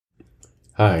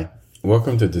Hi,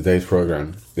 welcome to today's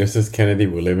program. This is Kennedy.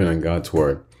 We're living on God's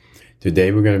Word. Today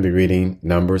we're going to be reading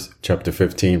Numbers chapter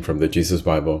 15 from the Jesus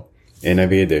Bible,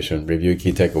 NIV edition, review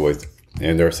key takeaways,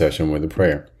 and our session with a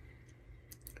prayer.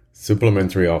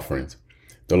 Supplementary offerings.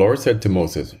 The Lord said to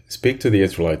Moses, "Speak to the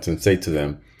Israelites and say to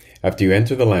them, after you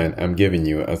enter the land I'm giving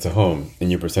you as a home, and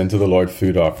you present to the Lord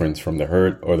food offerings from the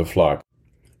herd or the flock,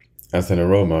 as an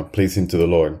aroma pleasing to the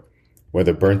Lord,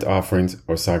 whether burnt offerings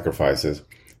or sacrifices,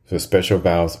 so special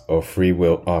vows or free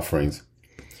will offerings,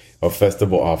 or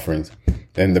festival offerings.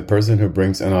 Then the person who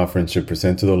brings an offering should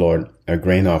present to the Lord a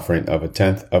grain offering of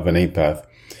 1/10 of an ephah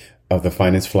of the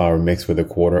finest flour mixed with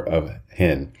 1/4 of a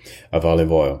hin of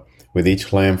olive oil. With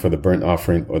each lamb for the burnt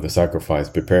offering or the sacrifice,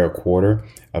 prepare 1/4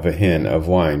 of a hin of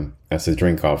wine as a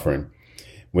drink offering.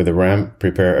 With the ram,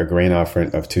 prepare a grain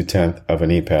offering of 2/10 of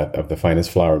an ephah of the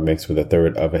finest flour mixed with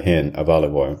 1/3 of a hin of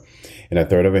olive oil, and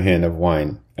 1/3 of a hin of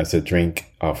wine as a drink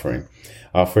offering.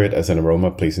 Offer it as an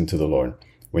aroma pleasing to the Lord.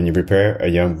 When you prepare a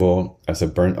young bull as a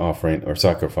burnt offering or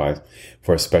sacrifice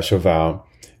for a special vow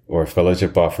or a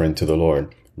fellowship offering to the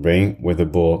Lord, bring with the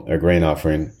bull a grain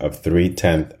offering of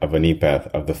 3/10 of an ephah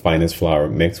of the finest flour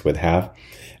mixed with 1/2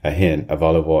 a hin of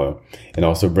olive oil, and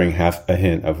also bring 1/2 a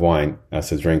hin of wine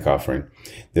as a drink offering.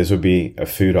 This will be a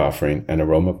food offering, an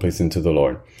aroma pleasing to the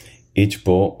Lord. Each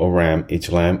bull or ram,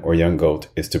 each lamb or young goat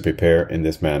is to prepare in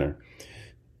this manner.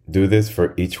 Do this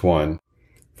for each one,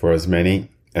 for as many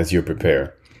as you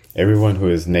prepare. Everyone who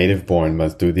is native born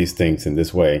must do these things in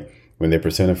this way when they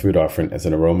present a food offering as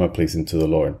an aroma pleasing to the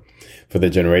Lord. For the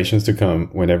generations to come,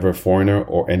 whenever a foreigner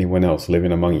or anyone else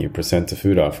living among you presents a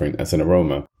food offering as an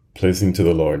aroma pleasing to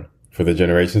the Lord. For the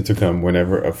generations to come,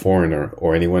 whenever a foreigner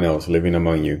or anyone else living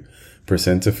among you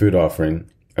presents a food offering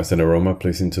as an aroma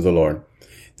pleasing to the Lord,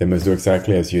 they must do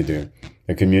exactly as you do.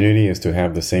 A community is to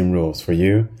have the same rules for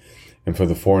you and for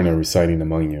the foreigner residing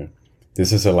among you.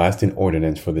 This is a lasting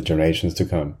ordinance for the generations to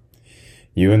come.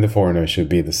 You and the foreigner should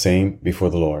be the same before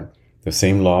the Lord. The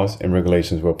same laws and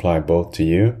regulations will apply both to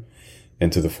you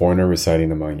and to the foreigner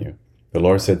residing among you. The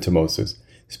Lord said to Moses,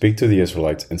 "Speak to the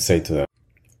Israelites and say to them,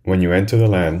 when you enter the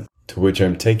land to which I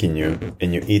am taking you,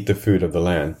 and you eat the food of the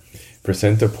land,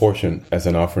 present a portion as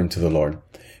an offering to the Lord.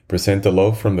 Present a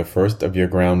loaf from the first of your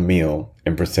ground meal,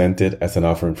 and present it as an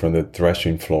offering from the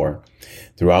threshing floor.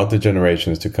 Throughout the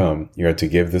generations to come, you are to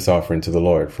give this offering to the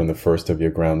Lord from the first of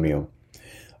your ground meal."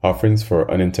 Offerings for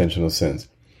unintentional sins.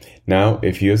 Now,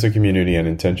 if you as a community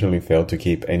unintentionally fail to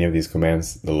keep any of these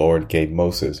commands the Lord gave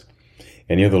Moses,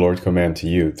 any of the Lord's command to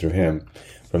you through him,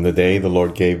 from the day the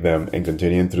Lord gave them and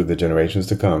continuing through the generations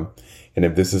to come, and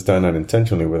if this is done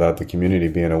unintentionally without the community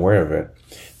being aware of it,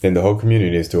 then the whole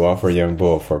community is to offer a young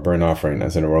bull for a burnt offering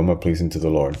as an aroma pleasing to the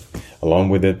Lord. Along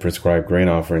with it, prescribe grain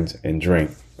offerings and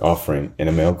drink offering and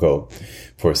a male goat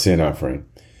for a sin offering.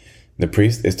 The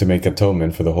priest is to make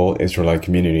atonement for the whole Israelite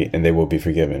community, and they will be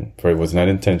forgiven, for it was not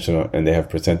intentional, and they have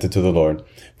presented to the Lord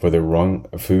for the wrong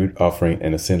a food offering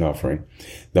and a sin offering.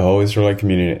 The whole Israelite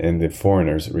community and the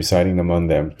foreigners residing among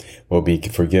them will be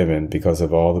forgiven because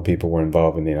of all the people were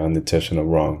involved in the unintentional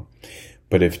wrong.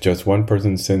 But if just one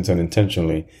person sins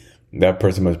unintentionally, that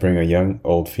person must bring a young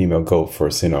old female goat for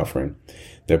a sin offering.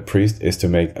 The priest is to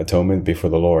make atonement before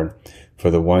the Lord for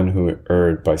the one who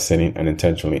erred by sinning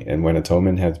unintentionally, and when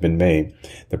atonement has been made,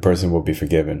 the person will be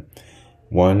forgiven.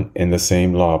 One and the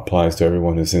same law applies to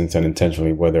everyone who sins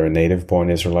unintentionally, whether a native-born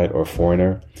Israelite or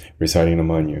foreigner residing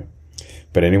among you.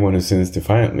 But anyone who sins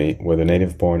defiantly, whether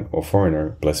native-born or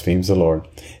foreigner, blasphemes the Lord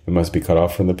and must be cut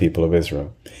off from the people of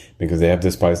Israel. Because they have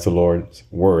despised the Lord's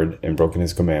word and broken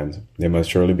his commands, they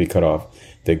must surely be cut off.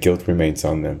 Their guilt remains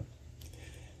on them.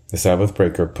 The Sabbath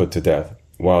breaker put to death.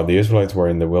 While the Israelites were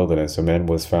in the wilderness, a man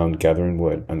was found gathering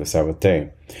wood on the Sabbath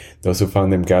day. Those who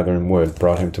found him gathering wood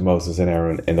brought him to Moses and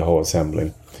Aaron and the whole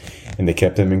assembly. And they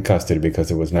kept him in custody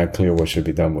because it was not clear what should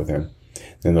be done with him.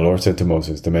 Then the Lord said to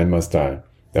Moses, "The man must die.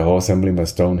 The whole assembly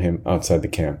must stone him outside the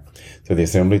camp." So the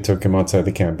assembly took him outside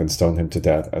the camp and stoned him to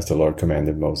death, as the Lord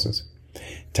commanded Moses.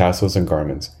 Tassels and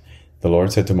garments. The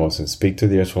Lord said to Moses, "Speak to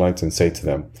the Israelites and say to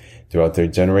them, throughout their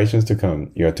generations to come,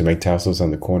 you are to make tassels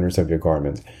on the corners of your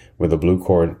garments, with a blue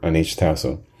cord on each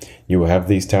tassel. You will have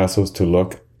these tassels to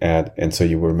look at, and so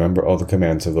you will remember all the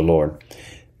commands of the Lord,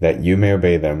 that you may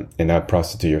obey them and not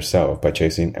prostitute yourself by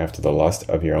chasing after the lust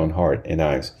of your own heart and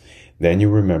eyes. Then you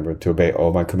remember to obey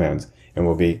all my commands and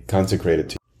will be consecrated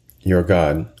to your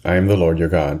God. I am the Lord your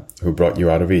God, who brought you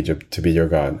out of Egypt to be your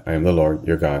God. I am the Lord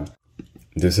your God."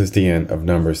 This is the end of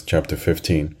Numbers chapter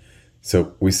 15.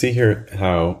 So we see here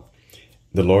how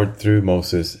the Lord through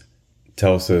Moses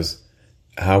tells us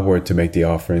how we're to make the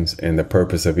offerings and the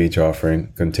purpose of each offering,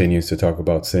 continues to talk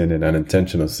about sin and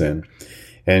unintentional sin.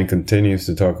 and continues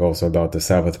to talk also about the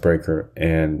Sabbath breaker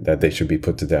and that they should be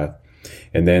put to death.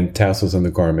 And then tassels on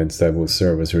the garments that will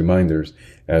serve as reminders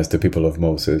as the people of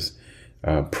Moses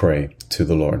pray to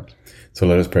the Lord. So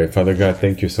let us pray. Father God,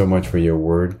 thank you so much for your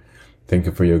word. Thank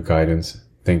you for your guidance.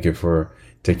 Thank you for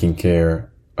taking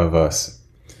care of us.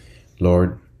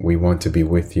 Lord, we want to be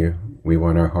with you. We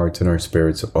want our hearts and our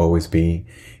spirits to always be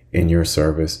in your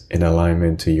service, in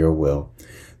alignment to your will.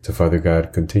 So Father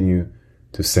God, continue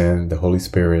to send the Holy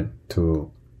Spirit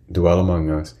to dwell among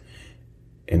us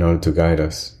in order to guide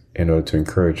us, in order to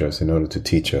encourage us, in order to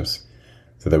teach us,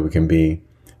 so that we can be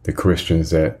the Christians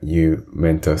that you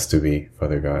meant us to be,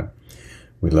 Father God.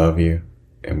 We love you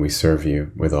and we serve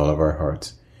you with all of our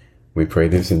hearts. We pray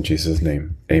this in Jesus'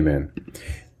 name. Amen.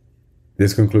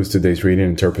 This concludes today's reading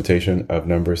and interpretation of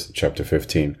Numbers chapter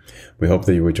 15. We hope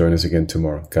that you will join us again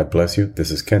tomorrow. God bless you. This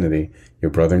is Kennedy,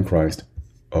 your brother in Christ,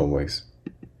 always.